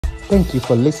Thank you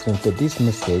for listening to this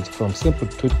message from Simple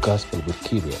Truth Gospel with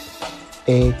Kyrian,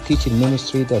 a teaching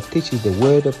ministry that teaches the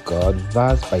Word of God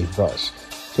verse by verse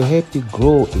to help you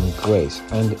grow in grace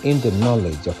and in the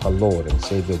knowledge of our Lord and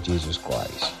Savior Jesus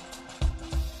Christ.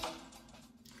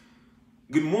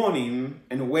 Good morning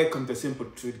and welcome to Simple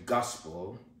Truth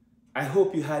Gospel. I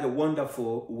hope you had a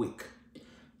wonderful week.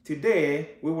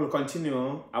 Today we will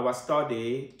continue our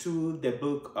study to the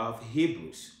book of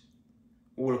Hebrews.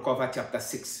 We will cover chapter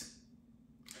 6.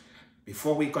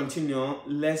 Before we continue,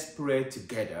 let's pray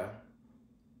together.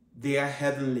 Dear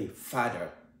Heavenly Father,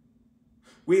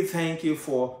 we thank you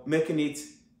for making it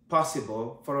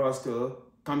possible for us to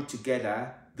come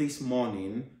together this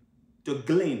morning to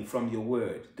glean from your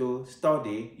word, to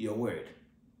study your word.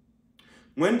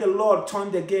 When the Lord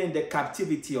turned again the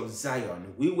captivity of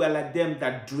Zion, we were like them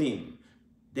that dream.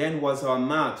 Then was our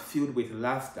mouth filled with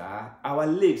laughter, our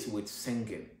lips with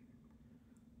singing.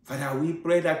 Father, we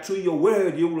pray that through your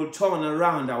word you will turn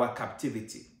around our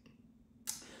captivity.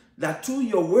 That through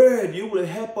your word you will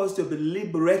help us to be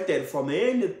liberated from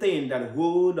anything that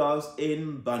holds us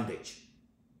in bondage.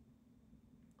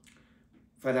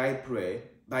 Father, I pray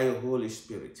by your Holy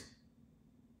Spirit,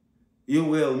 you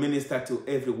will minister to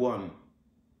everyone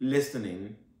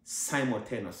listening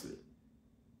simultaneously.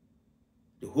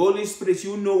 The Holy Spirit,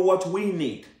 you know what we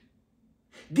need.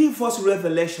 Give us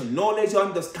revelation, knowledge,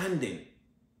 understanding.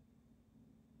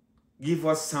 Give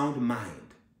us sound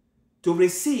mind to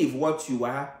receive what you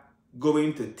are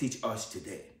going to teach us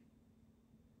today.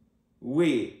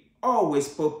 We always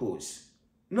purpose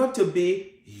not to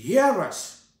be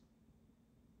hearers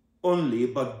only,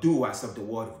 but doers of the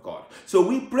word of God. So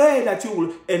we pray that you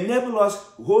will enable us,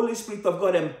 Holy Spirit of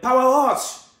God, empower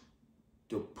us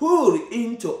to put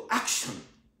into action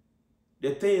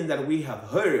the things that we have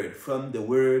heard from the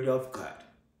word of God.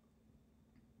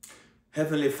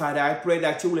 Heavenly Father, I pray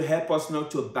that you will help us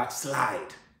not to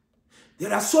backslide.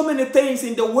 There are so many things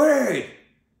in the word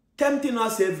tempting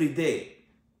us every day.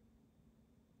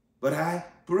 But I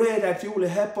pray that you will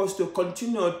help us to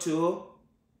continue to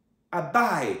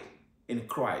abide in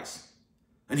Christ.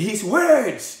 And his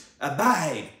words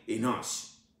abide in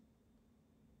us.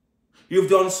 You've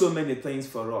done so many things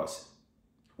for us.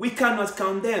 We cannot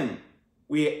count them.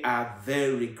 We are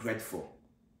very grateful.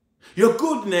 Your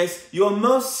goodness, your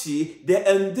mercy, they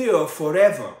endure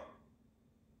forever.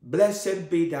 Blessed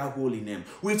be thy holy name.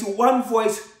 With one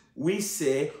voice we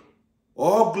say,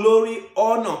 all glory,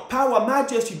 honor, power,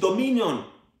 majesty, dominion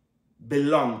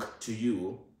belong to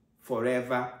you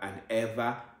forever and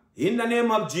ever. In the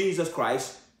name of Jesus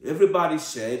Christ, everybody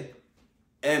said,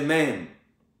 Amen.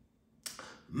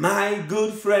 My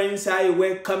good friends, I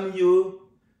welcome you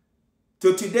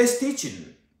to today's teaching.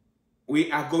 We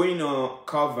are going to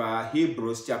cover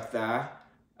Hebrews chapter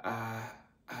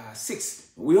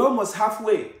 6. We're almost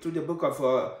halfway through the book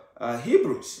of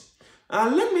Hebrews.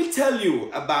 Let me tell you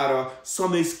about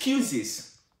some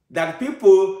excuses that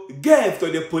people gave to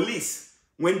the police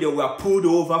when they were pulled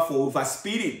over for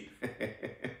overspeeding.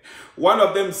 One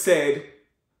of them said,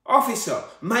 "Officer,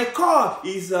 my car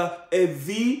is a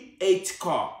V8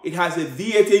 car. It has a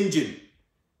V8 engine.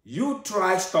 You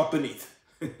try stopping it."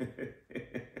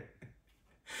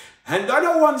 And the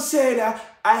other one said,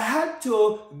 "I had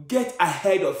to get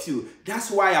ahead of you.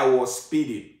 That's why I was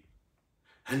speeding."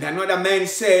 And another man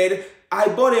said, "I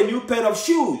bought a new pair of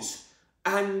shoes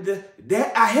and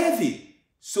they are heavy.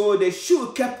 So the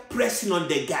shoe kept pressing on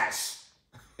the gas."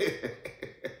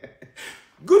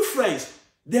 Good friends,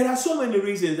 there are so many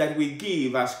reasons that we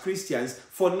give as Christians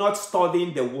for not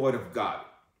studying the Word of God.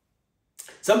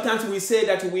 Sometimes we say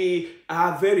that we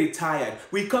are very tired.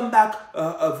 We come back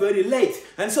very late.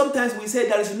 And sometimes we say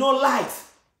there is no light.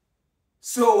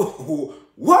 So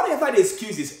whatever the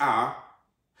excuses are,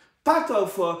 part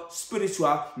of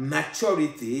spiritual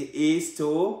maturity is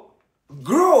to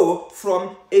grow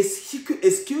from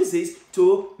excuses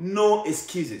to no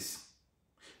excuses.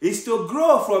 It's to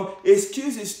grow from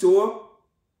excuses to,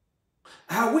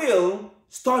 I will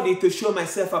study to show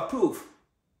myself approved.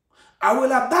 I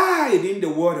will abide in the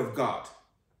word of God.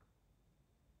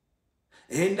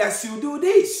 And as you do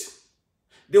this,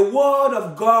 the word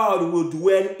of God will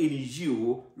dwell in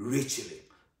you richly.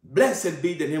 Blessed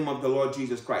be the name of the Lord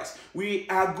Jesus Christ. We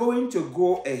are going to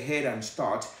go ahead and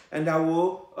start, and I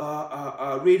will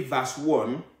read verse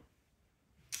 1.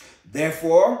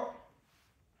 Therefore,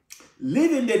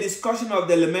 leaving the discussion of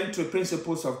the elementary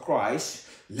principles of Christ,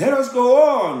 let us go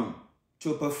on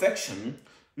to perfection,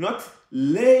 not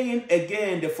laying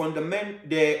again the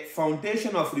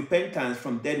foundation of repentance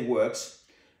from dead works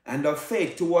and of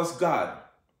faith towards God,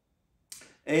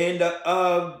 and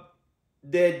of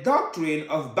the doctrine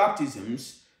of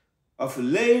baptisms, of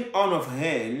laying on of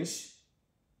hands,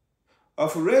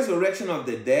 of resurrection of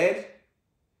the dead,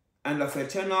 and of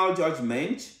eternal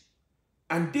judgment.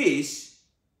 And this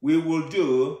we will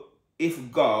do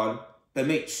if God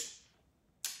permits.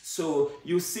 So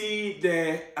you see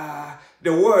the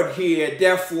word here,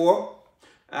 therefore,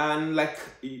 and like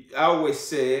I always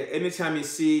say, anytime you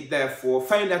see therefore,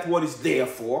 find out what is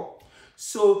therefore.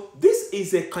 So this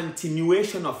is a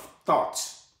continuation of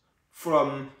thoughts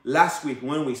from last week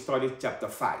when we started chapter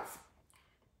 5.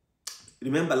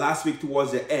 Remember last week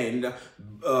towards the end,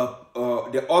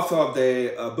 the author of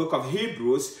the book of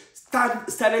Hebrews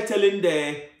started telling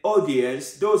the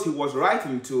audience, those he was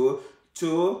writing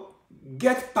to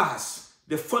get past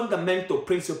the fundamental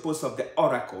principles of the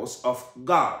oracles of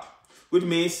God, which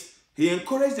means he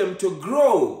encouraged them to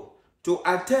grow, to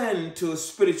attain to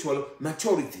spiritual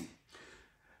maturity.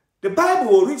 The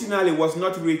Bible originally was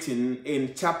not written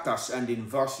in chapters and in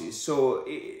verses, so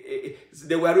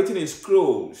they were written in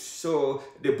scrolls. So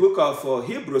the book of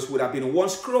Hebrews would have been one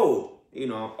scroll,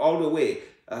 all the way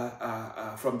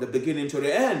from the beginning to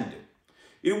the end.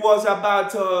 It was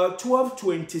about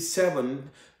 1227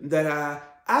 that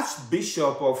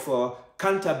Archbishop of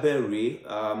Canterbury,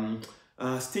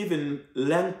 Stephen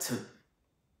Langton,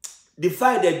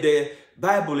 divided the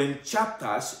Bible in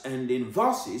chapters and in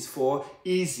verses for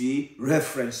easy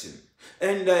referencing.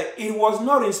 And it was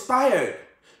not inspired.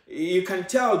 You can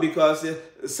tell because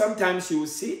sometimes you will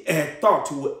see a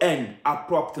thought will end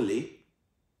abruptly,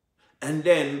 and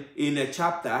then in a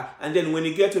chapter, and then when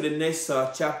you get to the next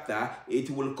chapter, it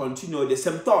will continue the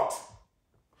same thought.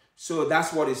 So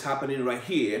that's what is happening right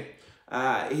here.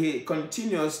 He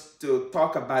continues to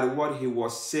talk about what he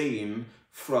was saying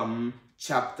from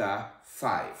chapter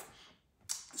 5.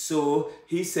 So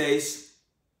he says,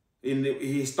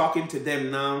 he's talking to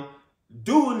them now,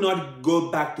 do not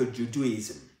go back to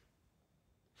Judaism.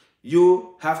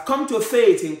 You have come to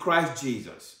faith in Christ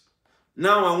Jesus.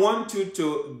 Now I want you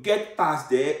to get past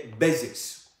the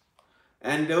basics.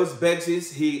 And those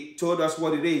basics, he told us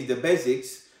what it is, the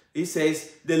basics. He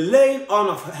says, the laying on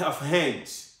of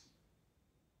hands.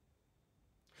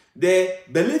 The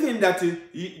believing that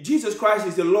Jesus Christ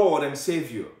is the Lord and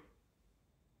Savior.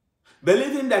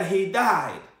 Believing that he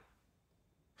died.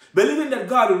 Believing that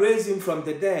God raised him from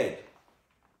the dead.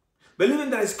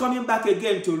 Believing that he's coming back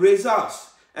again to raise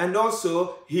us. And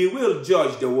also, he will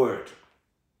judge the world.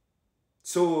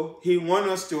 So, he wants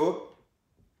us to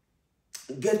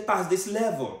get past this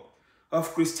level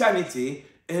of Christianity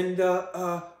and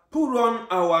put on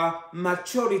our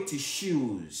maturity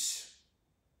shoes.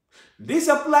 This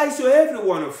applies to every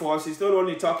one of us. It's not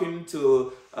only talking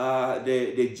to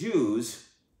the Jews.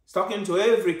 It's talking to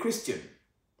every Christian.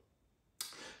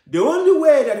 The only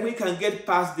way that we can get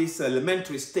past this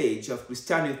elementary stage of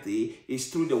Christianity is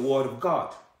through the Word of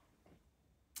God.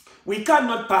 We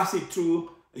cannot pass it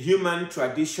through human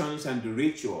traditions and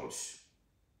rituals.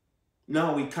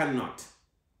 No, we cannot.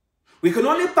 We can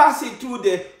only pass it through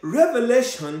the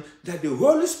revelation that the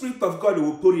Holy Spirit of God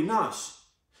will put in us.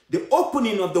 The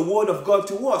opening of the Word of God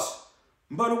to us.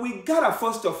 But we gotta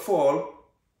first of all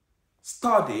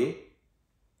study.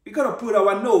 We gotta put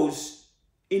our nose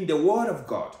in the Word of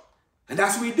God. And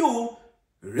as we do,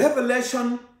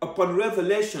 revelation upon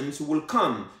revelations will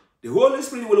come. The Holy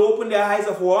Spirit will open the eyes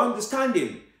of our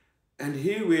understanding. And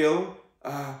he will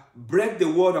break the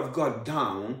Word of God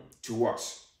down to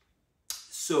us.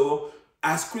 So,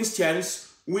 as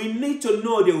Christians, we need to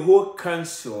know the whole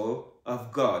counsel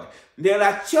of God. There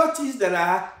are churches that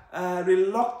are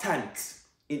reluctant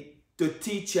to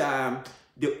teach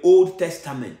the Old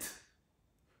Testament.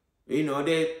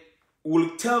 They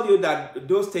will tell you that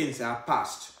those things are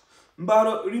past.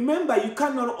 But remember, you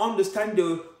cannot understand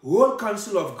the whole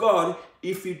counsel of God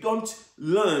if you don't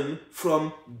learn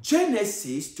from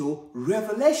Genesis to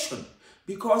Revelation.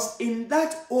 Because in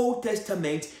that Old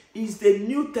Testament is the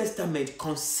New Testament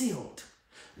concealed.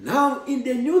 Now, in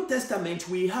the New Testament,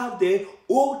 we have the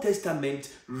Old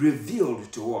Testament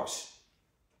revealed to us.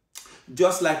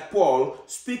 Just like Paul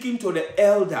speaking to the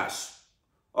elders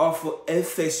of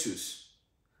Ephesus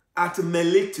at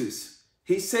Miletus,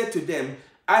 he said to them,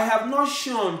 I have not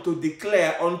shone to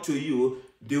declare unto you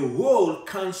the whole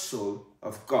counsel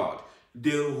of God.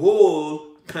 The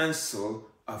whole counsel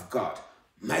of God.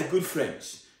 My good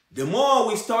friends, the more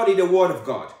we study the Word of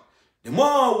God, the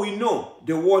more we know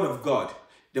the Word of God,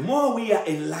 the more we are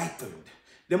enlightened,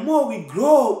 the more we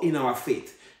grow in our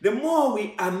faith, the more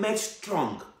we are made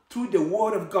strong through the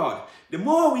Word of God, the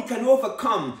more we can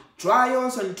overcome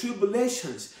trials and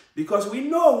tribulations because we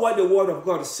know what the Word of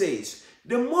God says,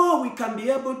 the more we can be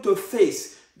able to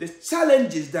face the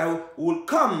challenges that will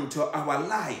come to our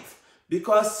life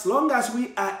Because as long as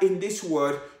we are in this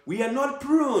world, we are not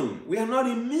prone, we are not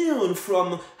immune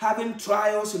from having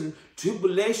trials and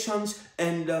tribulations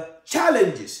and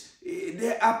challenges.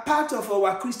 They are part of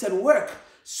our Christian work.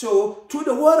 So through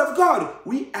the word of God,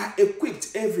 we are equipped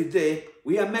every day.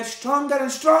 We are made stronger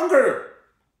and stronger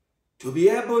to be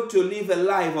able to live a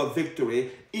life of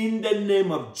victory in the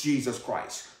name of Jesus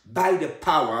Christ by the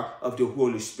power of the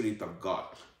Holy Spirit of God.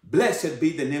 Blessed be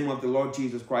the name of the Lord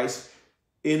Jesus Christ.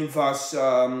 In verse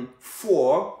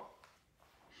 4,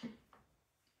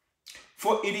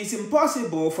 for it is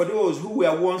impossible for those who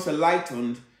were once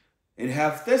enlightened and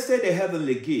have tasted the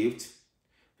heavenly gift,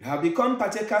 have become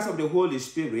partakers of the Holy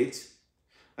Spirit,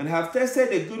 and have tasted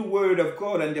the good word of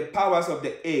God and the powers of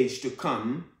the age to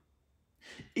come,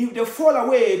 if they fall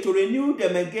away, to renew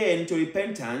them again to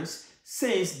repentance,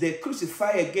 since they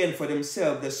crucify again for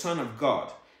themselves the Son of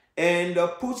God, and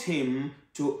put him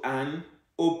to an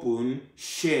open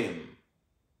shame.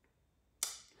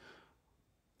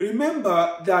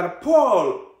 Remember that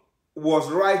Paul was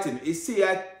writing. You see,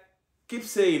 I keep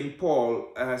saying Paul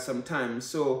sometimes,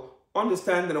 so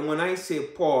understand that when I say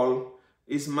Paul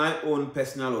is my own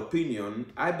personal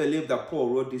opinion, I believe that Paul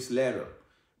wrote this letter.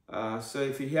 So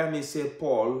if you hear me say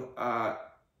Paul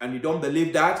and you don't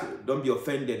believe that, don't be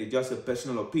offended. It's just a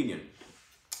personal opinion.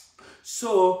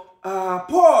 So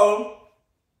Paul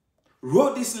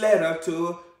wrote this letter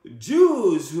to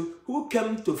Jews who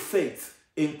came to faith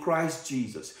in Christ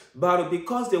Jesus. But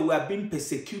because they were being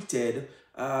persecuted,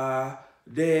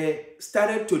 they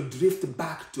started to drift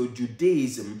back to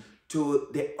Judaism, to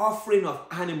the offering of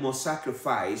animal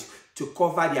sacrifice to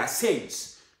cover their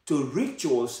sins, to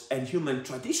rituals and human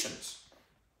traditions.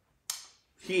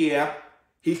 Here,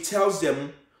 he tells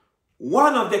them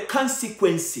one of the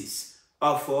consequences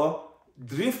of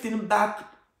drifting back,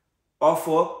 of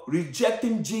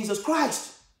rejecting Jesus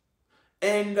Christ.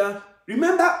 And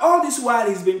remember, all this while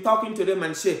he's been talking to them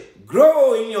and say,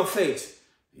 grow in your faith.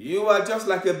 You are just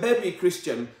like a baby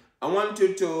Christian. I want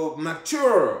you to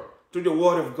mature through the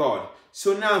word of God.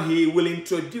 So now he will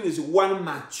introduce one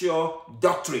mature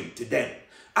doctrine to them.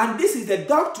 And this is the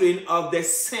doctrine of the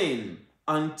sin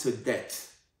unto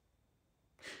death.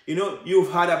 You know,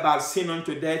 you've heard about sin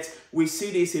unto death. We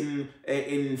see this in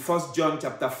 1 John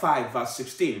chapter 5, verse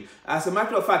 16. As a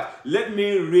matter of fact, let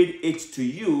me read it to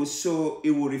you so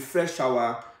it will refresh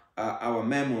our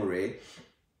memory.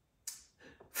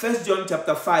 1 John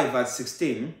chapter 5, verse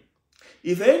 16.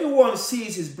 If anyone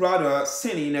sees his brother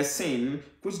sinning a sin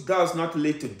which does not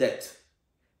lead to death,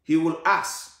 he will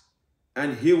ask,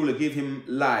 and he will give him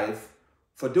life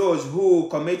for those who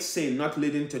commit sin not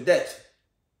leading to death.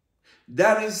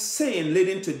 There is sin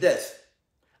leading to death.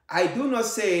 I do not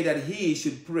say that he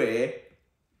should pray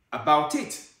about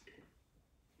it.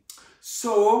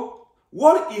 So,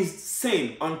 what is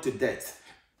sin unto death?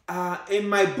 In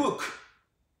my book,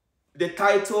 the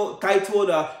titled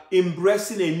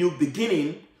Embracing a New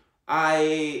Beginning,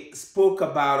 I wrote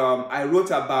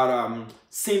about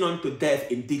sin unto death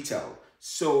in detail.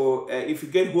 So if you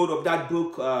get hold of that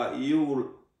book, you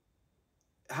will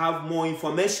have more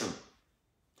information.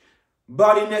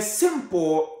 But in a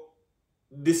simple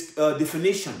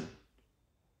definition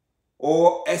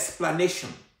or explanation,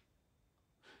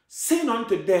 sin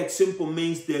unto death simply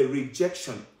means the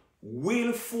rejection,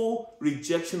 willful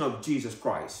rejection of Jesus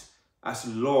Christ as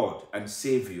Lord and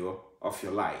Savior of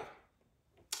your life.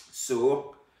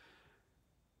 So,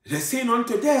 the sin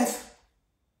unto death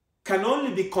can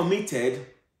only be committed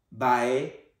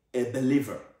by a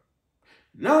believer.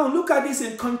 Now, look at this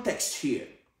in context here.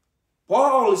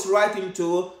 Paul is writing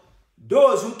to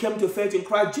those who came to faith in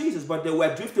Christ Jesus, but they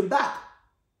were drifting back.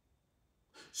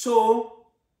 So,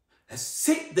 the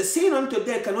sin unto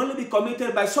death can only be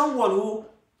committed by someone who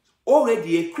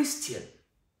already a Christian.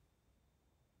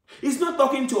 He's not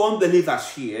talking to unbelievers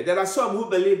here. There are some who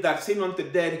believe that sin unto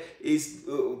death is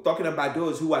talking about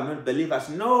those who are not believers.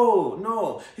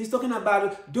 No. He's talking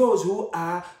about those who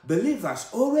are believers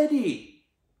already.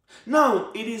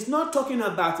 Now, it is not talking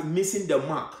about missing the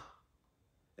mark.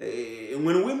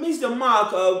 When we miss the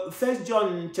mark, 1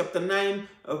 John chapter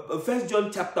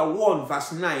 1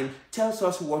 verse 9 tells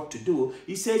us what to do.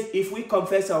 He says, if we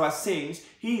confess our sins,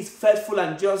 he is faithful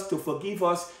and just to forgive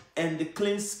us and to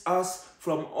cleanse us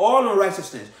from all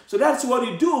unrighteousness. So that's what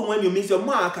you do when you miss your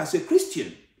mark as a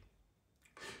Christian.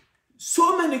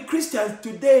 So many Christians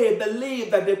today believe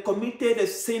that they committed a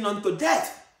sin unto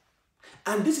death.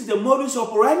 And this is the modus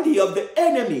operandi of the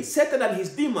enemy, Satan and his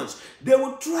demons. They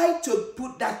will try to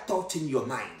put that thought in your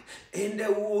mind. And they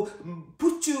will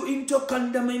put you into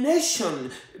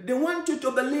condemnation. They want you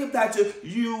to believe that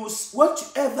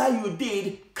whatever you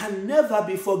did can never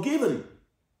be forgiven.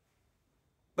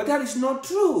 But that is not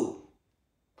true.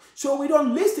 So we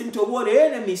don't listen to what the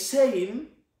enemy is saying.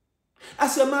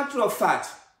 As a matter of fact,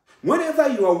 whenever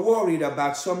you are worried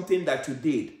about something that you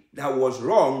did that was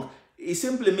wrong, it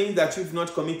simply means that you've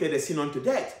not committed a sin unto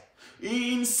death.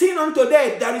 In sin unto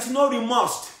death, there is no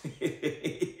remorse.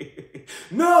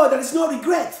 No, there is no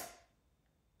regret.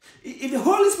 If the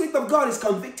Holy Spirit of God is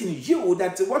convicting you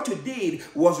that what you did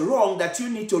was wrong, that you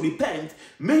need to repent,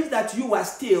 means that you are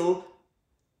still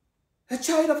a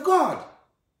child of God.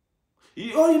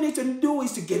 All you need to do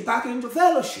is to get back into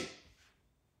fellowship.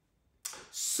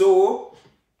 So,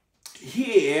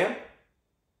 here,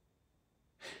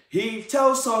 he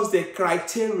tells us the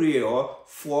criteria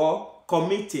for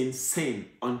committing sin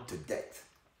unto death.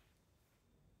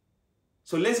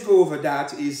 So let's go over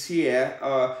that. Is here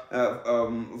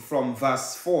from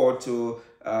verse 4 to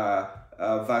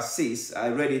verse 6. I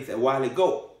read it a while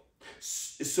ago.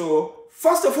 So,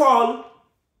 first of all,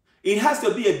 it has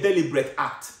to be a deliberate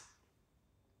act,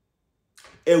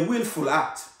 a willful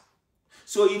act.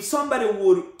 So if somebody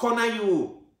would corner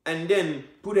you and then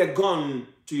put a gun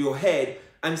to your head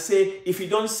and say, if you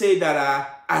don't say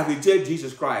that I reject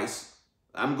Jesus Christ,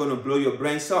 I'm going to blow your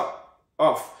brains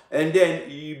off. And then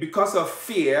you, because of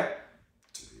fear,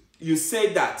 you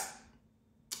say that.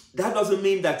 That doesn't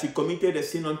mean that you committed a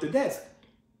sin unto death.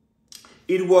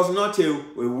 It was not a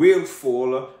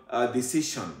willful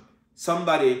decision.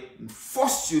 Somebody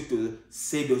forced you to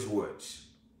say those words.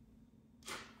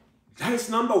 That is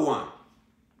number one.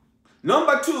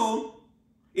 Number two,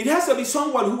 it has to be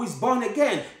someone who is born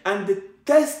again and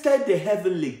tested the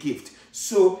heavenly gift.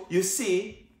 So you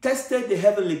see, tested the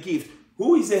heavenly gift.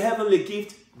 Who is the heavenly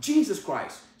gift? Jesus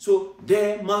Christ. So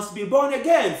they must be born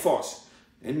again first.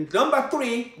 And number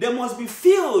three, they must be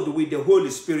filled with the Holy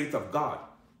Spirit of God.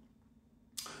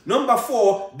 Number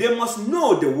four, they must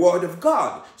know the Word of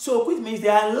God. So which means they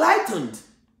are enlightened.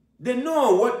 They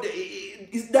know what,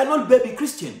 they're not baby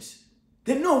Christians.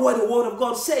 They know what the Word of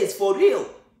God says for real.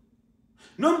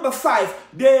 Number five,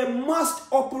 they must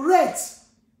operate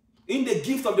in the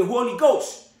gift of the Holy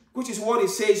Ghost, which is what it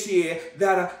says here,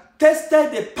 that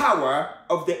tested the power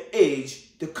of the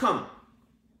age to come.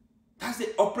 That's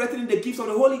the operating in the gift of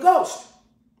the Holy Ghost.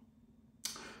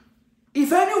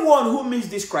 If anyone who meets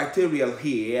this criteria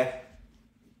here,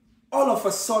 all of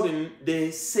a sudden they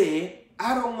say,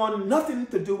 I don't want nothing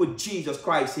to do with Jesus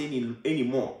Christ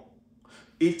anymore.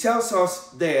 It tells us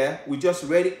there, we just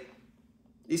read it.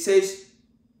 It says,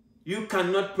 you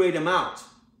cannot pray them out.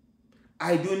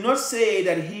 I do not say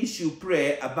that he should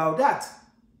pray about that.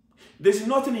 There's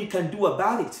nothing you can do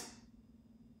about it.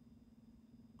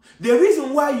 The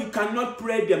reason why you cannot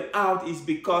pray them out is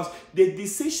because the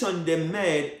decision they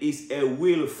made is a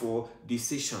willful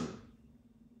decision.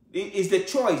 It is the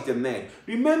choice they made.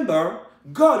 Remember,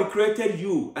 God created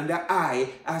you and I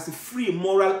as free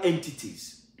moral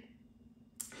entities.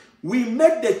 We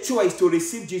made the choice to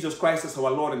receive Jesus Christ as our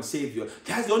Lord and Savior.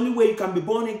 That's the only way you can be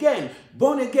born again.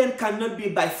 Born again cannot be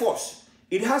by force.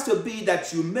 It has to be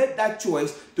that you made that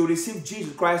choice to receive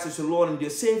Jesus Christ as your Lord and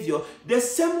your Savior. The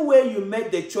same way you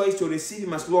made the choice to receive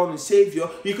Him as Lord and Savior,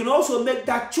 you can also make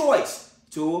that choice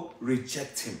to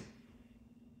reject Him.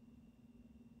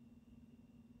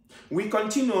 We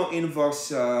continue in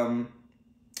verse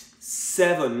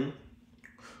 7.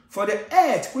 For the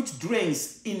earth which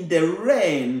drinks in the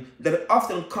rain that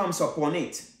often comes upon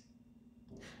it,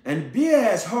 and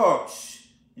bears herbs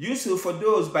useful for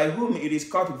those by whom it is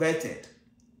cultivated,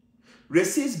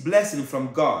 receives blessing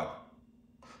from God.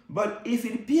 But if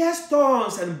it bears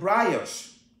thorns and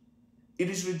briars, it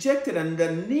is rejected and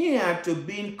near to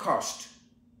being cursed,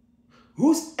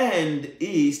 whose end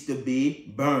is to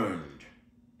be burned.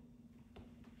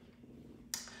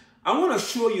 I want to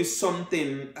show you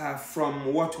something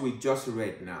from what we just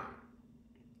read now.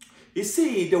 You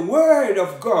see, the Word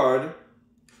of God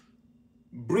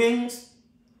brings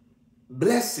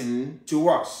blessing to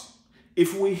us.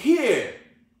 If we hear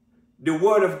the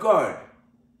Word of God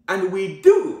and we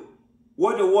do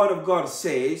what the Word of God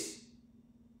says,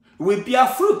 we bear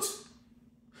fruit.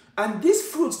 And these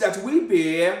fruits that we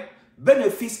bear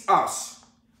benefits us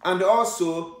and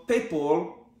also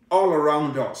people all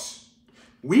around us.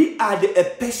 We are the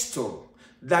epistle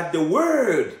that the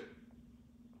Word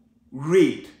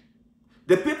read.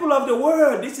 The people of the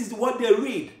world, this is what they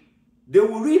read. They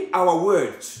will read our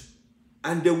words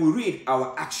and they will read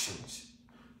our actions.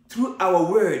 Through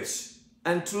our words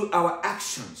and through our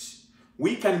actions,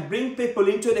 we can bring people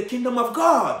into the kingdom of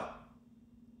God.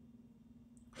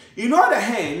 In other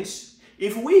hands,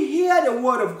 if we hear the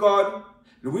Word of God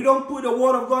and we don't put the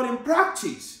Word of God in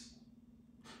practice,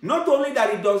 Not only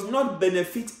that it does not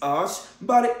benefit us,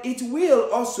 but it will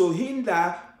also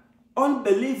hinder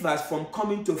unbelievers from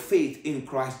coming to faith in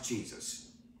Christ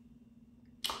Jesus.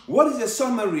 What is a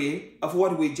summary of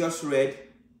what we just read?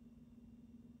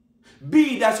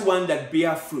 Be that one that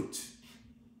bear fruit.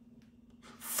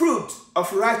 Fruit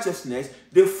of righteousness,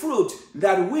 the fruit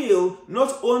that will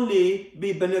not only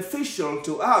be beneficial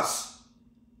to us,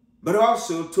 but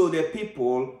also to the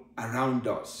people around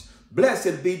us.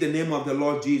 Blessed be the name of the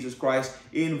Lord Jesus Christ.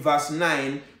 In verse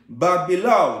 9, but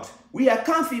beloved, we are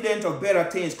confident of better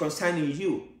things concerning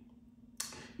you.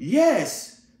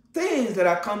 Yes, things that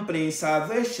accompany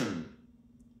salvation.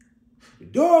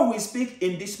 Though we speak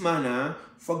in this manner,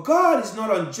 for God is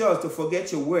not unjust to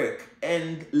forget your work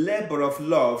and labor of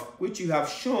love, which you have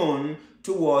shown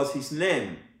towards his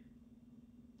name,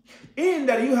 in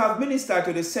that you have ministered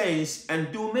to the saints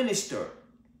and do minister.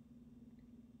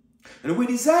 And we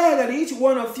desire that each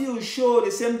one of you show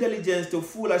the same diligence to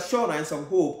full assurance of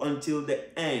hope until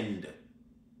the end,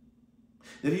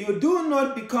 that you do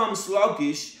not become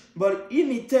sluggish, but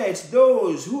imitate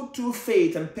those who through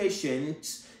faith and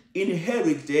patience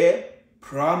inherit their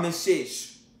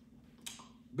promises.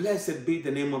 Blessed be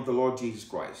the name of the Lord Jesus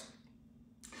Christ.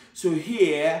 So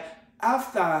here,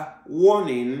 after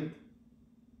warning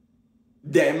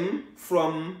them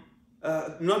from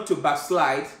not to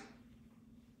backslide,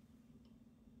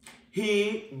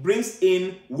 he brings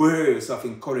in words of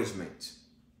encouragement.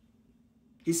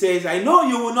 He says, I know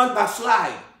you will not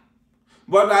backslide,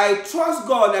 but I trust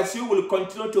God that you will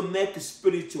continue to make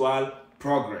spiritual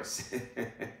progress.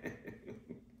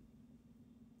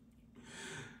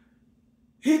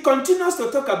 He continues to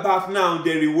talk about now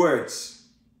the rewards.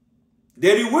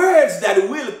 The rewards that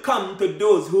will come to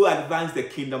those who advance the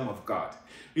kingdom of God.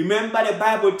 Remember, the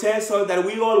Bible tells us that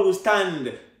we all will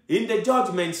stand in the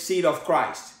judgment seat of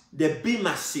Christ, the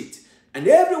bema seat, and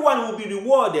everyone will be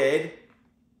rewarded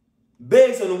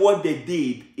based on what they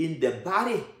did in the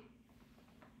body.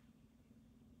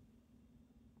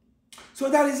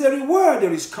 So that is a reward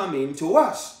that is coming to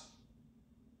us,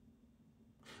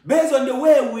 based on the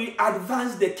way we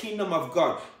advance the kingdom of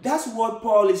God. That's what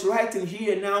Paul is writing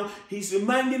here now. He's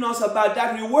reminding us about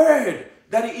that reward,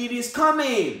 that it is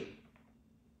coming.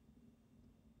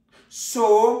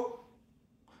 So,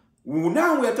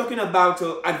 now we are talking about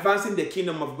advancing the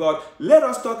kingdom of God. Let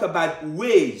us talk about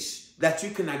ways that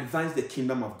you can advance the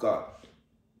kingdom of God.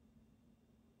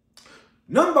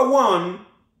 Number one,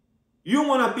 you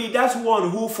want to be that one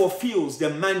who fulfills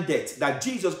the mandate that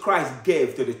Jesus Christ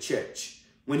gave to the church,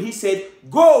 when he said,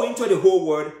 go into the whole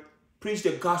world, preach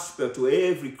the gospel to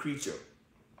every creature.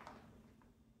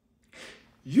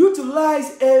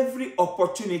 Utilize every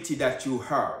opportunity that you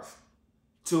have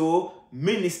to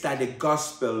minister the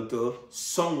gospel to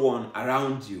someone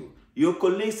around you, your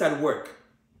colleagues at work,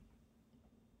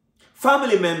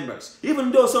 family members.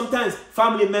 Even though sometimes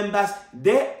family members,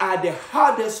 they are the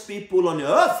hardest people on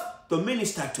earth to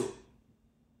minister to.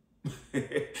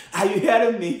 Are you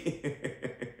hearing me?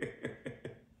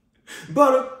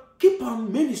 But keep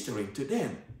on ministering to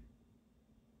them.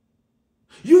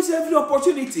 Use every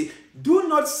opportunity. Do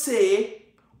not say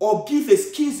or give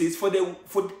excuses for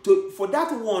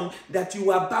that one that you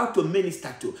are about to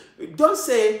minister to. Don't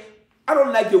say, I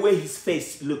don't like the way his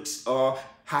face looks or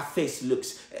her face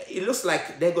looks. It looks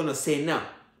like they're going to say no.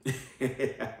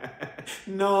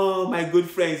 No, my good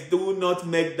friends, do not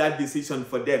make that decision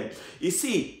for them. You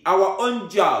see, our own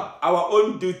job, our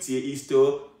own duty is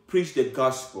to preach the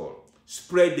gospel,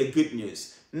 spread the good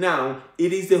news. Now,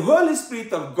 it is the Holy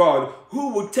Spirit of God who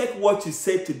will take what you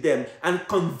say to them and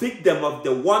convict them of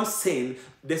the one sin,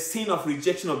 the sin of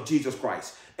rejection of Jesus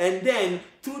Christ. And then,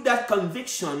 through that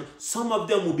conviction, some of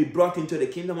them will be brought into the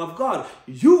kingdom of God.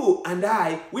 You and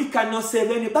I, we cannot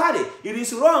save anybody. It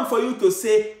is wrong for you to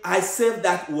say, I saved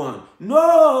that one.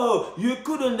 No, you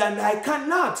couldn't and I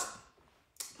cannot.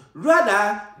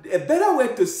 Rather, a better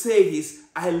way to say is,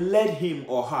 I led him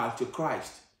or her to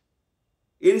Christ.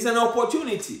 It is an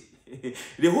opportunity.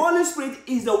 The Holy Spirit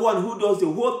is the one who does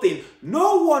the whole thing.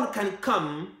 No one can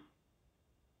come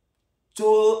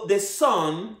to the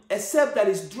Son except that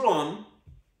is drawn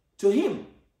to him.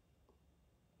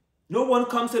 No one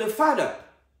comes to the Father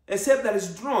except that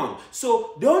is drawn.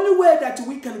 So the only way that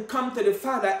we can come to the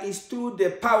Father is through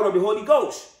the power of the Holy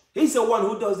Ghost. He's the one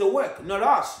who does the work, not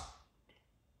us.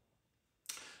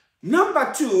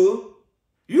 Number two,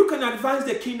 you can advance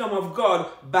the kingdom of God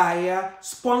by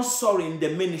sponsoring the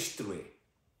ministry.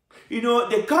 You know,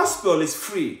 the gospel is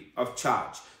free of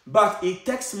charge, but it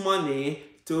takes money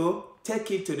to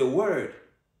take it to the world.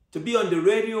 to be on the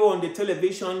radio, on the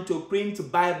television, to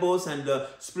print Bibles and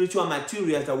spiritual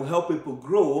materials that will help people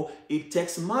grow, it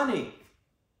takes money.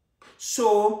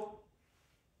 So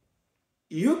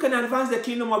you can advance the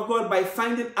kingdom of God by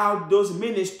finding out those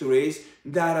ministries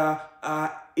that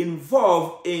are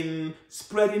involved in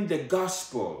spreading the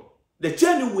gospel, the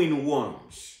genuine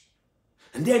ones.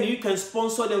 And then you can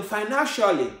sponsor them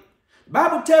financially. The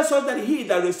Bible tells us that he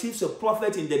that receives a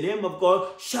prophet in the name of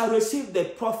God shall receive the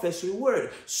prophet's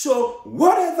reward. So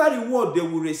whatever reward they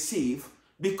will receive,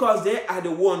 because they are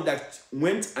the one that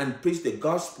went and preached the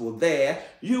gospel there,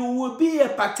 you will be a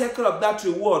partaker of that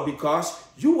reward because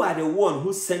you are the one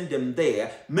who sent them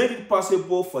there, made it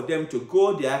possible for them to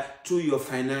go there through your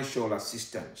financial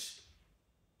assistance.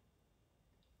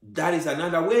 That is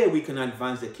another way we can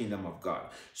advance the kingdom of God.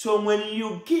 So when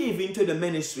you give into the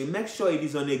ministry, make sure it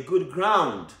is on a good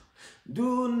ground.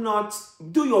 Do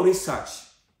your research.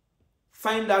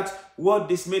 Find out what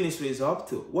this ministry is up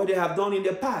to, what they have done in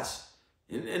the past,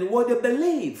 and what they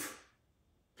believe.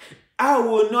 I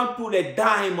will not put a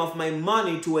dime of my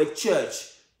money to a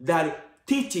church that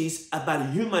teaches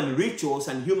about human rituals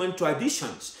and human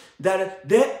traditions, that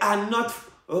they are not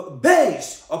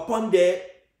based upon the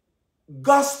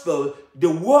gospel,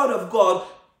 the word of God.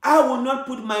 I will not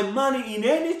put my money in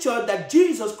any church that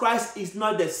Jesus Christ is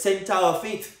not the center of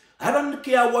it. I don't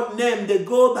care what name they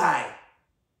go by.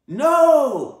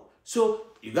 No. So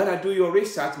you gotta do your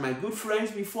research, my good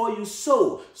friends, before you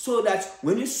sow, so that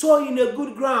when you sow in a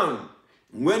good ground,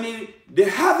 when the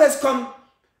harvest comes,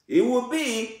 it will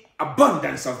be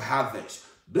abundance of harvest.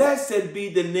 Blessed be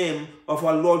the name of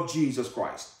our Lord Jesus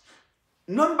Christ.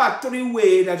 Number 3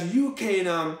 way that you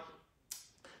can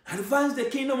advance the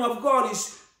kingdom of God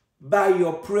is by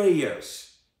your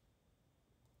prayers.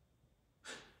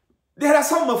 There are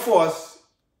some of us,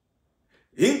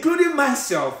 including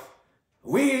myself,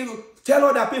 we tell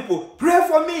other people, pray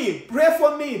for me, pray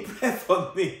for me, pray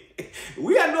for me.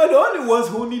 We are not the only ones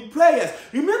who need prayers.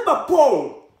 Remember,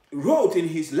 Paul wrote in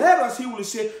his letters, he will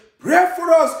say, pray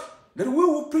for us that we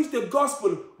will preach the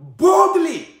gospel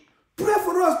boldly. Pray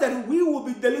for us that we will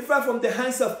be delivered from the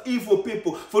hands of evil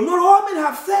people. For not all men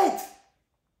have faith.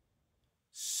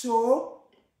 So,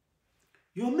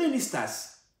 your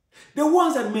ministers, the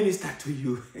ones that minister to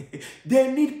you,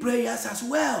 they need prayers as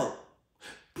well.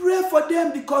 Pray for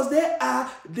them because they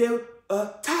are the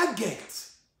target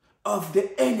of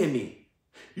the enemy.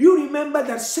 You remember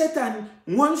that Satan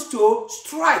wants to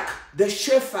strike the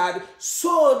shepherd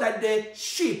so that the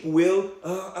sheep will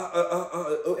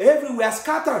everywhere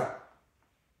scatter.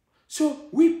 So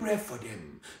we pray for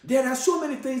them. There are so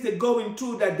many things they're going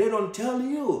through that they don't tell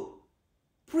you.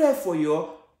 Pray for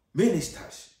your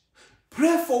ministers.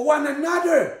 Pray for one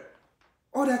another,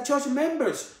 other church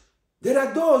members. There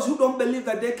are those who don't believe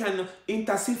that they can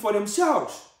intercede for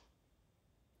themselves.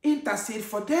 Intercede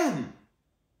for them.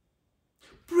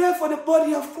 Pray for the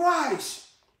body of Christ,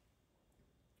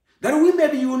 that we may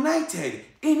be united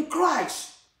in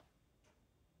Christ,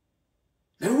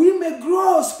 that we may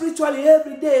grow spiritually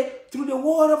every day through the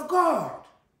word of God.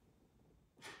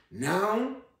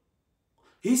 Now,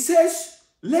 he says,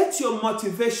 let your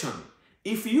motivation,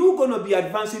 if you're going to be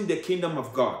advancing the kingdom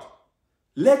of God,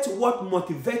 let what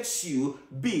motivates you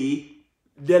be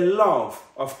the love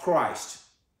of Christ,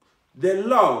 the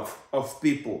love of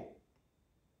people.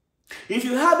 If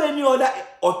you have any other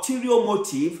ulterior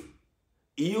motive,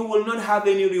 you will not have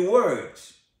any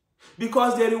rewards,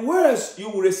 because the rewards, you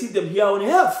will receive them here on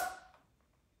earth.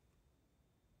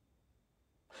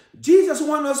 Jesus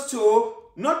wants us to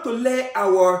not to lay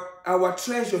our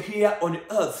treasure here on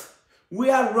earth,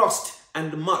 where rust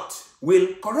and moth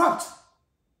will corrupt,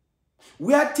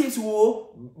 where thieves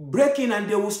will break in and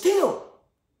they will steal.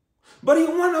 But he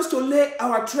wants us to lay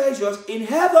our treasures in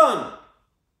heaven,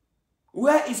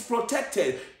 where it's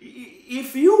protected.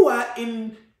 If you are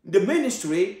in the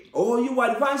ministry or you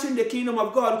are advancing the kingdom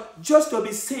of God just to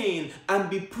be seen and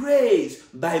be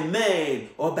praised by men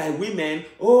or by women,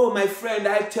 oh my friend,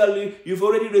 I tell you, you've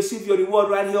already received your reward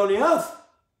right here on the earth.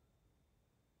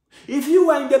 If you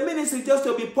are in the ministry just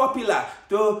to be popular,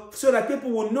 so that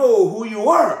people will know who you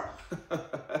are,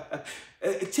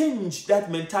 change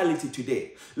that mentality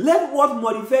today. Let what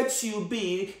motivates you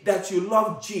be that you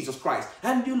love Jesus Christ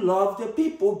and you love the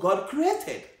people God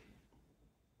created.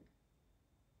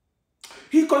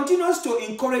 He continues to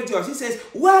encourage us. He says,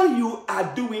 while you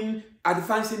are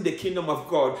advancing the kingdom of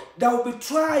God, there will be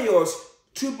trials,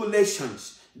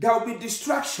 tribulations, there will be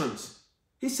distractions.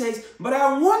 He says, but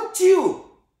I want you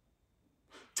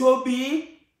to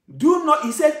be,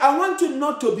 he said, I want you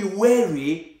not to be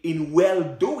weary in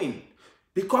well-doing,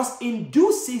 because in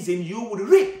due season you will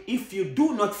reap if you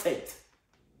do not faint.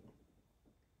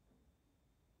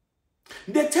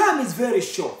 The time is very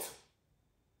short.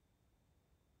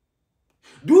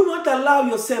 Do not allow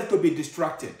yourself to be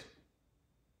distracted.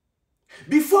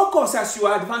 Be focused as you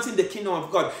are advancing the kingdom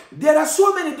of God. There are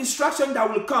so many distractions that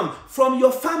will come from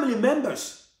your family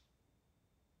members,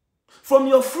 from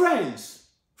your friends,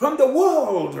 from the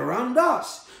world around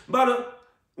us. But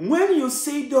when you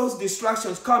see those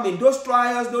distractions coming, those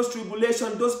trials, those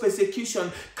tribulations, those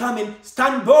persecutions coming,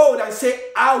 stand bold and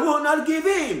say, I will not give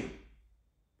in.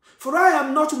 For I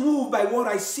am not moved by what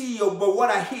I see or by what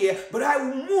I hear, but I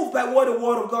will move by what the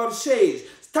word of God says.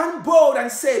 Stand bold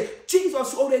and say,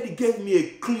 Jesus already gave me a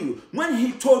clue when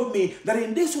he told me that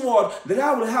in this world that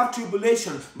I will have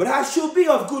tribulation, but I should be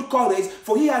of good courage,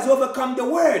 for he has overcome the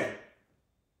world.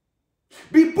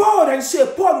 Be bold and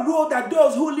say, Paul wrote that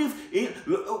those who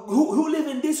live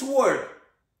in this world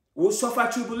will suffer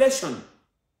tribulation.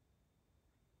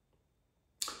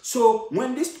 So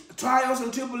when these trials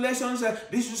and tribulations,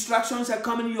 these distractions are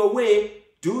coming your way,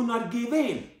 do not give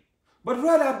in, but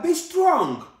rather be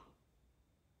strong.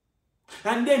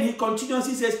 And then he continues,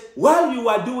 he says, while you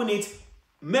are doing it,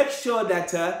 make sure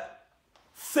that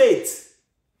faith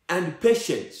and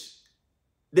patience,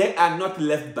 they are not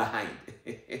left behind.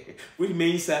 Which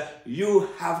means you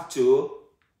have to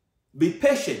be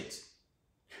patient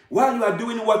while you are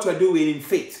doing what you are doing in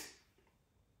faith.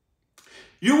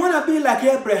 You want to be like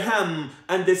Abraham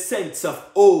and the saints of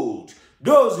old,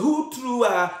 those who through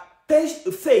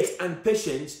faith and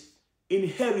patience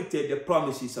inherited the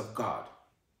promises of God.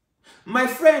 My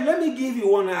friend, let me give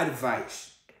you one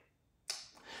advice.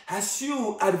 As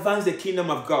you advance the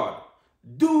kingdom of God,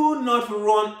 do not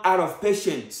run out of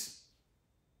patience.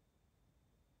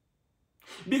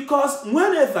 Because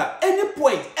whenever, any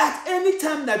point, at any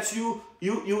time that you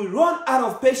run out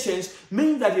of patience,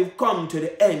 means that you've come to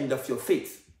the end of your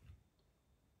faith.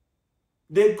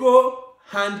 They go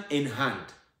hand in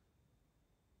hand.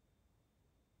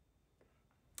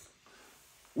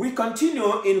 We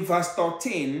continue in verse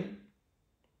 13.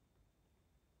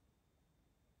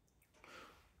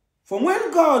 For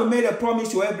when God made a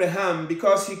promise to Abraham,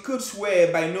 because he could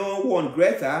swear by no one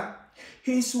greater,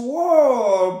 he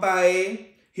swore by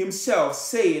himself,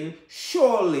 saying,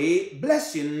 surely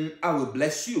blessing I will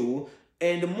bless you,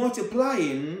 and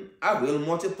multiplying I will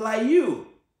multiply you.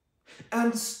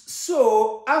 And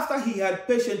so, after he had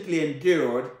patiently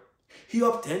endured, he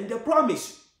obtained the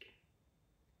promise.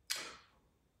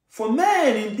 For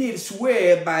men indeed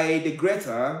swear by the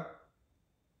greater,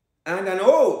 and an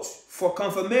oath for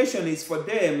confirmation is for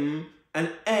them an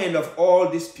end of all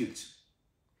disputes.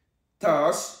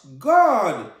 Thus,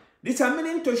 God,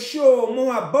 determining to show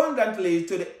more abundantly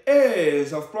to the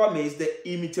heirs of promise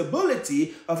the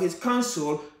immutability of his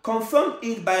counsel, confirmed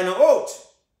it by an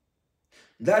oath,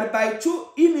 that by two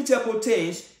immutable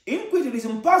things, in which it is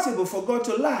impossible for God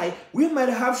to lie, we might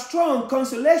have strong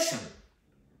consolation,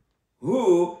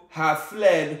 who have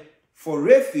fled for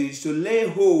refuge to lay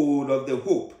hold of the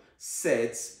hope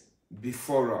set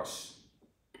before us.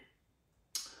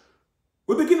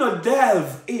 We begin to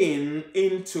delve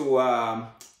into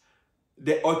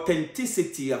the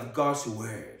authenticity of God's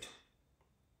word.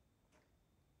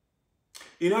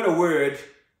 In other words,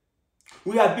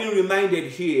 we have been reminded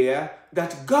here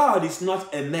that God is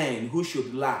not a man who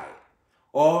should lie,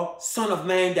 or son of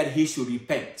man that he should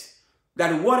repent.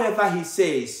 That whatever he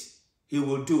says he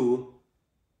will do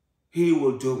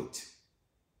it.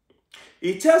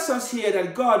 It tells us here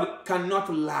that God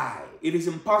cannot lie. It is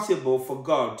impossible for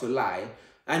God to lie.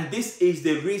 And this is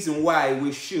the reason why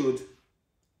we should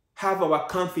have our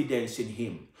confidence in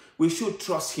him. We should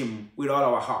trust him with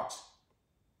all our heart.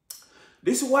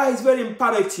 This is why it's very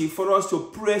imperative for us to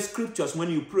pray scriptures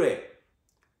when you pray.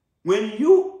 When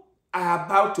you are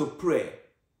about to pray,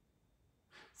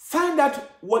 find out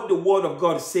what the word of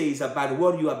God says about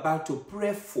what you are about to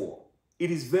pray for.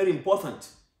 It is very important.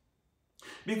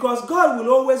 Because God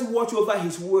will always watch over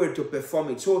his word to perform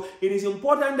it. So it is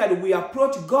important that we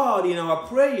approach God in our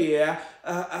prayer,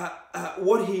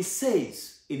 what he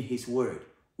says in his word.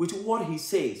 With what he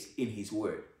says in his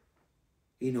word.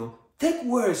 You know, take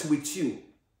words with you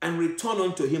and return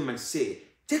unto him and say,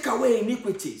 take away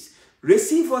iniquities.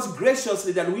 Receive us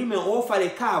graciously that we may offer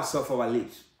the calves of our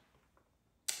lips.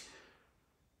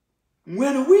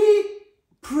 When we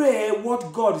pray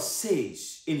what God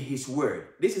says in his word,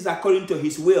 this is according to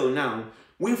his will now,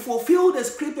 we fulfill the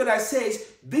scripture that says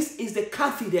this is the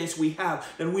confidence we have,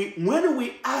 that when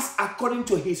we ask according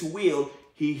to his will,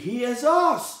 he hears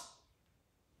us.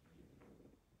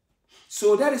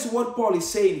 So that is what Paul is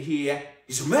saying here.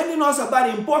 He's reminding us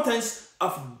about the importance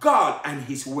of God and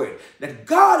his word. That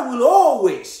God will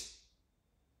always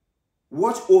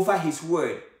watch over his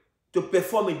word to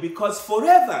perform it, because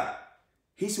forever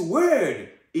his word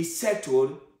is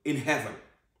settled in heaven.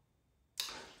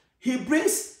 He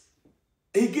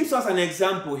gives us an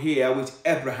example here with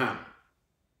Abraham.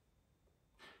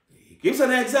 He gives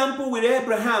an example with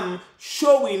Abraham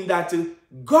showing that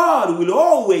God will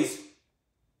always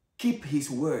keep his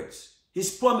words,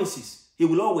 his promises. He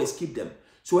will always keep them.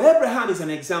 So Abraham is an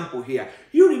example here.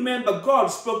 You remember God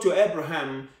spoke to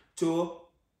Abraham to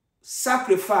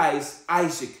sacrifice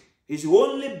Isaac, his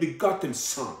only begotten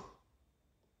son.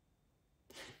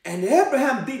 And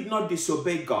Abraham did not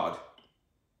disobey God.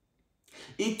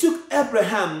 It took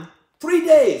Abraham 3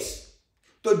 days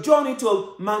to journey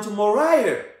to Mount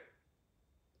Moriah,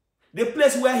 the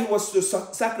place where he was to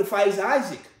sacrifice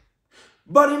Isaac.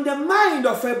 But in the mind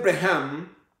of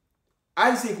Abraham,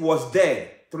 Isaac was dead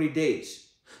 3 days.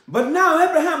 But now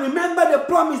Abraham remembered the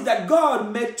promise that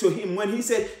God made to him when he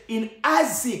said, "In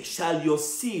Isaac shall your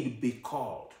seed be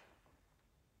called."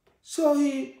 So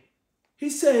he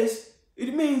says,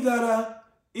 it means that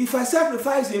if I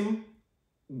sacrifice him,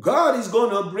 God is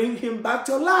going to bring him back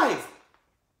to life.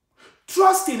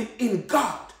 Trusting in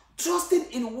God, trusting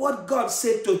in what God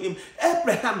said to him,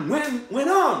 Abraham went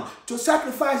on to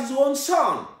sacrifice his own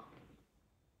son.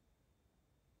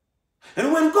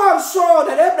 And when God saw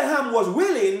that Abraham was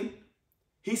willing,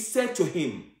 he said to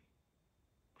him,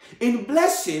 "In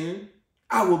blessing,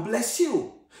 I will bless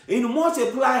you. In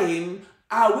multiplying,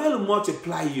 I will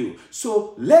multiply you."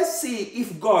 So let's see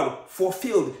if God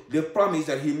fulfilled the promise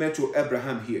that he made to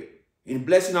Abraham here. In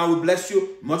blessing, I will bless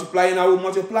you. Multiplying, I will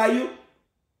multiply you.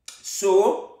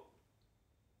 So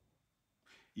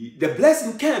the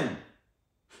blessing came.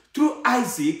 Through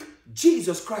Isaac,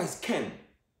 Jesus Christ came.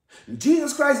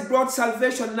 Jesus Christ brought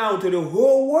salvation now to the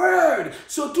whole world.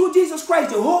 So through Jesus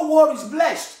Christ, the whole world is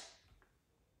blessed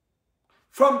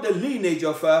from the lineage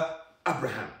of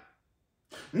Abraham.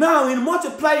 Now in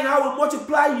multiplying, I will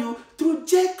multiply you through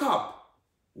Jacob.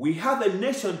 We have a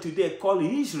nation today called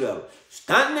Israel,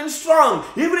 standing strong,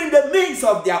 even in the midst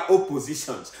of their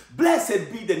oppositions.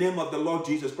 Blessed be the name of the Lord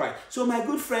Jesus Christ. So my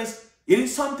good friends, it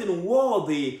is something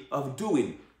worthy of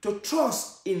doing, to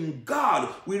trust in God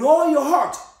with all your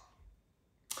heart.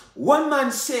 One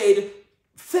man said,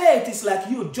 faith is like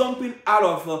you jumping out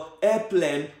of an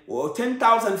airplane or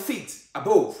 10,000 feet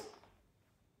above,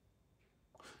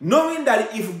 knowing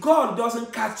that if God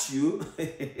doesn't catch you,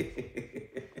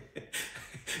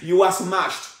 you are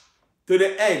smashed to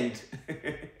the end.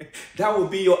 That will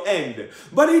be your end.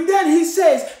 But then he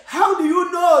says, how do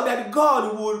you know that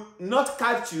God will not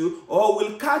catch you or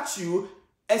will catch you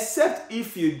except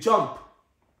if you jump?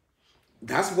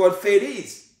 That's what faith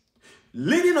is.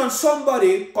 Leaning on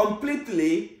somebody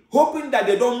completely, hoping that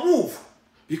they don't move.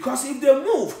 Because if they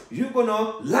move, you're going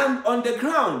to land on the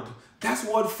ground. That's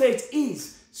what faith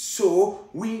is. So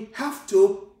we have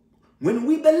to, when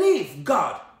we believe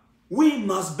God, we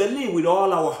must believe with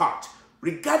all our heart,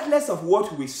 regardless of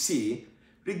what we see,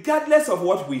 regardless of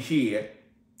what we hear,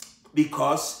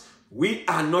 because we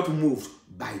are not moved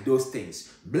by those things.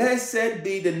 Blessed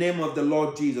be the name of the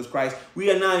Lord Jesus Christ.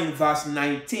 We are now in verse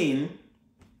 19.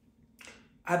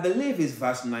 I believe it's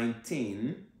verse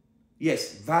 19.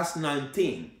 Yes, verse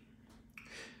 19.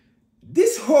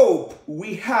 This hope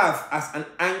we have as an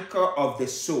anchor of the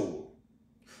soul,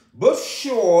 both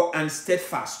sure and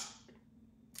steadfast,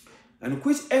 and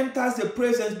which enters the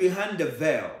presence behind the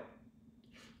veil,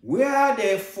 where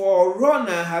the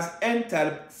forerunner has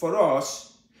entered for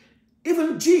us,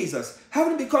 even Jesus,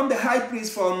 having become the high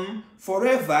priest from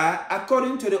forever,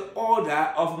 according to the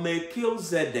order of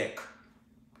Melchizedek.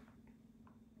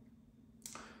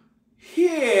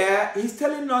 Here, he's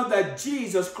telling us that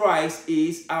Jesus Christ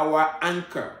is our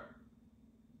anchor,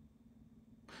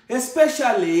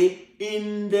 especially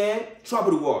in the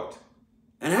troubled world.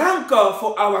 An anchor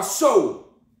for our soul.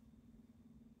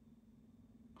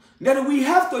 That we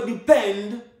have to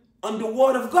depend on the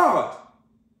word of God.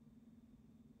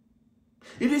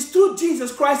 It is through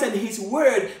Jesus Christ and his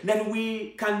word that we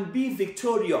can be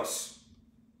victorious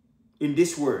in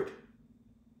this word.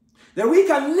 That we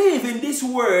can live in this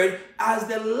word as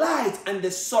the light and the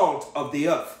salt of the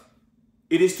earth.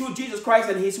 It is through Jesus Christ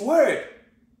and his word.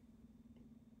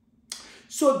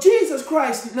 So Jesus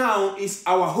Christ now is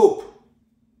our hope.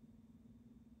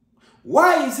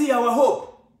 Why is he our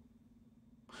hope?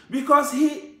 Because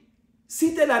he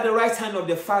seated at the right hand of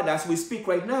the Father as we speak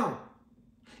right now,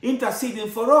 interceding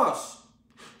for us.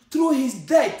 Through his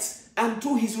death and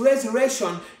through his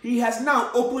resurrection, he has now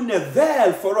opened a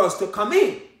veil for us to come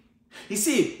in. You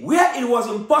see, where it was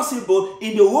impossible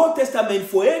in the Old Testament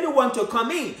for anyone to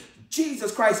come in,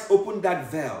 Jesus Christ opened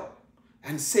that veil.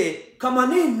 and say, come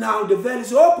on in now, the veil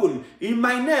is open. In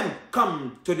my name,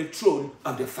 come to the throne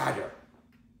of the Father.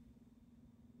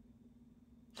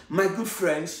 My good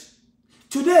friends,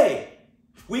 today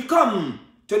we come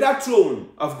to that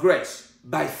throne of grace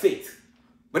by faith.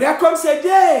 But there comes a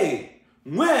day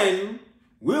when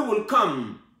we will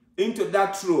come into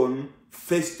that throne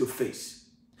face to face.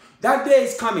 That day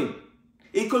is coming.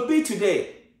 It could be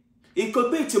today. It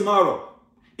could be tomorrow.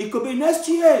 It could be next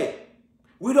year.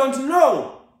 We don't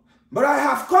know. But I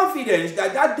have confidence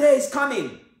that that day is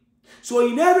coming. So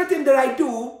in everything that I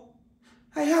do,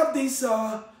 I have this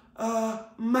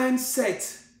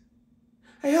mindset.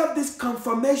 I have this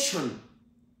confirmation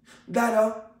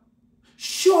that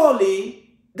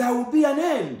surely there will be an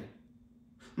end.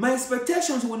 My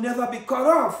expectations will never be cut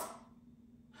off.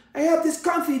 I have this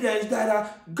confidence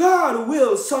that God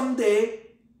will someday,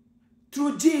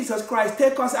 through Jesus Christ,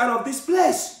 take us out of this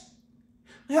place.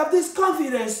 I have this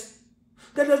confidence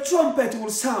that the trumpet will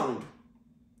sound.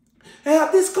 I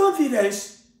have this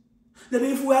confidence that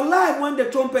if we are alive when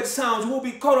the trumpet sounds, we'll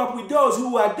be caught up with those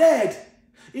who are dead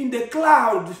in the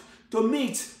cloud to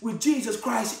meet with Jesus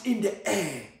Christ in the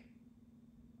air.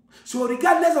 So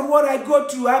regardless of what I go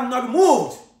through, I'm not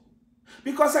moved,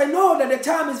 because I know that the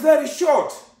time is very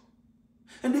short.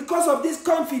 And because of this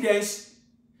confidence,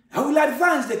 I will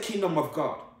advance the kingdom of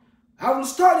God. I will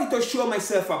study to show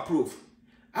myself approved.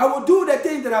 I will do the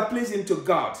things that are pleasing to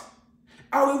God.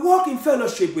 I will walk in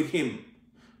fellowship with Him,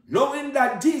 knowing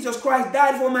that Jesus Christ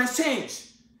died for my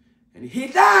sins. And He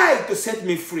died to set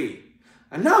me free.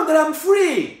 And now that I'm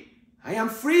free, I am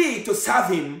free to serve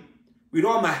Him with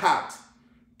all my heart,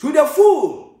 to the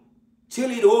full, till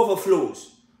it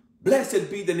overflows. Blessed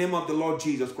be the name of the Lord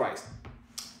Jesus Christ.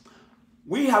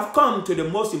 We have come to the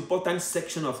most important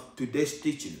section of today's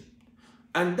teaching,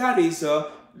 and that is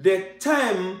the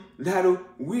time that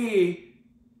we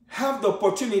have the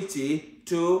opportunity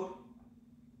to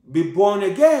be born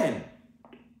again.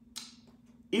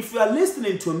 If you are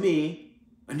listening to me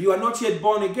and you are not yet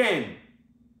born again,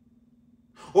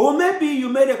 or maybe you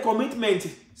made a commitment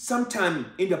sometime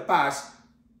in the past,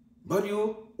 but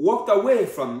you walked away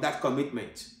from that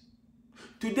commitment,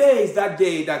 today is that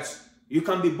day that you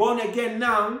can be born again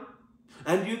now,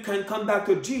 and you can come back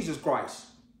to Jesus Christ.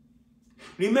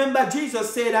 Remember,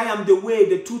 Jesus said, I am the way,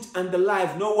 the truth, and the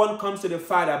life. No one comes to the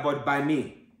Father but by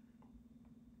me.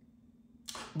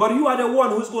 But you are the one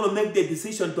who's going to make the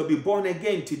decision to be born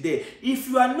again today. If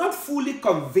you are not fully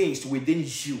convinced within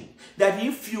you that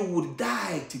if you would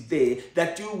die today,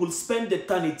 that you will spend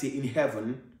eternity in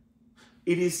heaven,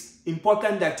 it is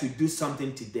important that you do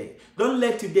something today. Don't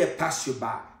let today pass you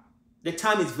by. The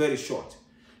time is very short.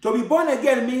 To be born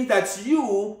again means that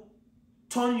you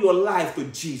turn your life to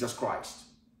Jesus Christ.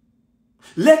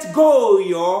 Let go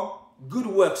your good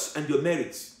works and your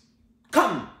merits.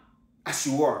 Come as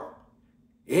you are,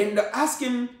 and ask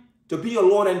Him to be your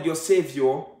Lord and your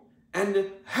Savior, and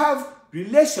have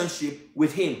relationship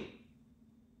with Him.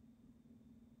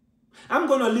 I'm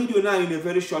going to lead you now in a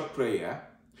very short prayer.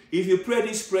 If you pray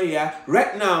this prayer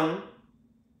right now,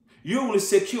 you will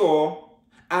secure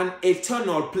an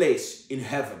eternal place in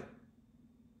heaven.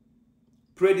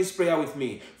 Pray this prayer with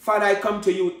me. Father, I come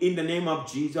to you in the name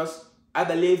of Jesus. I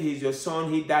believe He's your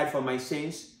Son. He died for my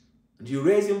sins, and you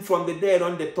raised Him from the dead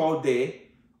on the third day.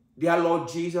 Dear Lord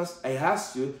Jesus, I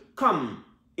ask you, come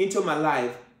into my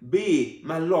life, be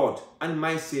my Lord and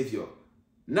my Savior.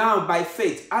 Now, by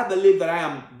faith, I believe that I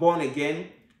am born again.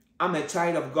 I'm a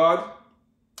child of God.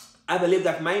 I believe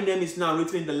that my name is now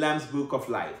written in the Lamb's Book of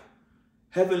Life.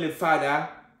 Heavenly Father,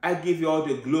 I give you all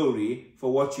the glory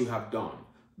for what you have done.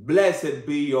 Blessed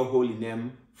be your holy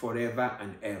name forever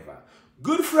and ever.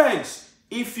 Good friends,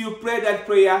 if you pray that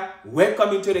prayer,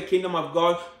 welcome into the kingdom of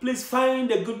God. Please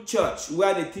find a good church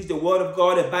where they teach the word of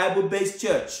God, a Bible-based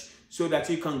church, so that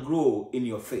you can grow in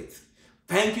your faith.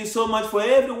 Thank you so much for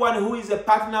everyone who is a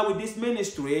partner with this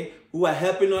ministry, who are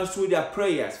helping us through their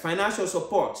prayers, financial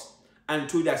support, and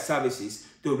through their services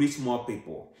to reach more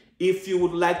people. If you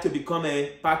would like to become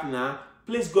a partner,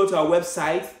 please go to our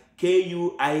website,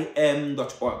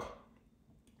 kuim.org.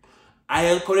 I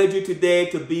encourage you today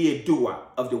to be a doer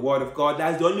of the Word of God.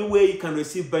 That's the only way you can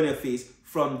receive benefits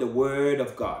from the Word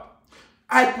of God.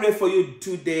 I pray for you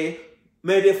today.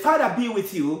 May the Father be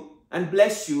with you and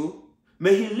bless you.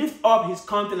 May He lift up His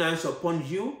countenance upon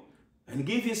you and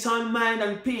give you sound mind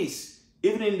and peace,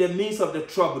 even in the midst of the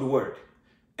troubled world,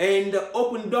 and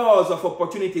open doors of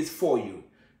opportunities for you.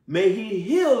 May He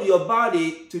heal your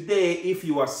body today if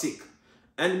you are sick,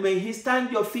 and may He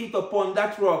stand your feet upon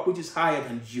that rock which is higher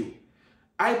than you.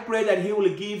 I pray that He will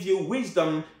give you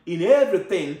wisdom in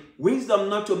everything, wisdom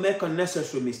not to make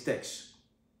unnecessary mistakes.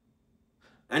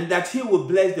 and that he will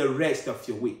bless the rest of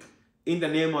your week. In the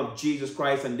name of Jesus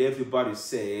Christ, and everybody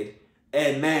said,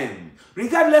 amen.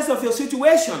 Regardless of your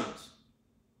situations,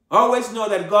 always know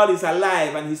that God is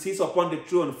alive and he sits upon the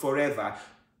throne forever.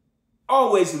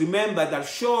 Always remember that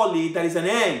surely there is an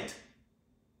end,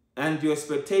 and your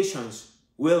expectations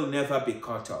will never be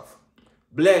cut off.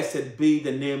 Blessed be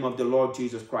the name of the Lord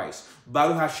Jesus Christ.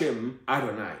 Baruch Hashem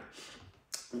Adonai.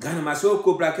 Gana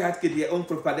masoko brakat ke die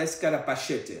onpropadesk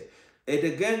karapachete. E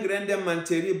de gengrende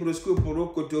manteri brusku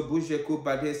poroko to buje ko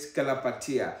bades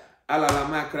kalapatia.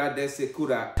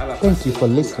 Thank you for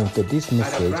listening to this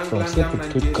message from Simple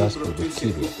Truth Gospel with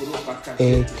Kyrian,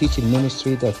 a teaching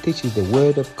ministry that teaches the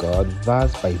Word of God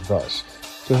verse by verse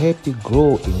to help you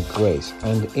grow in grace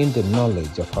and in the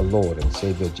knowledge of our Lord and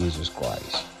Savior Jesus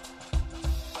Christ.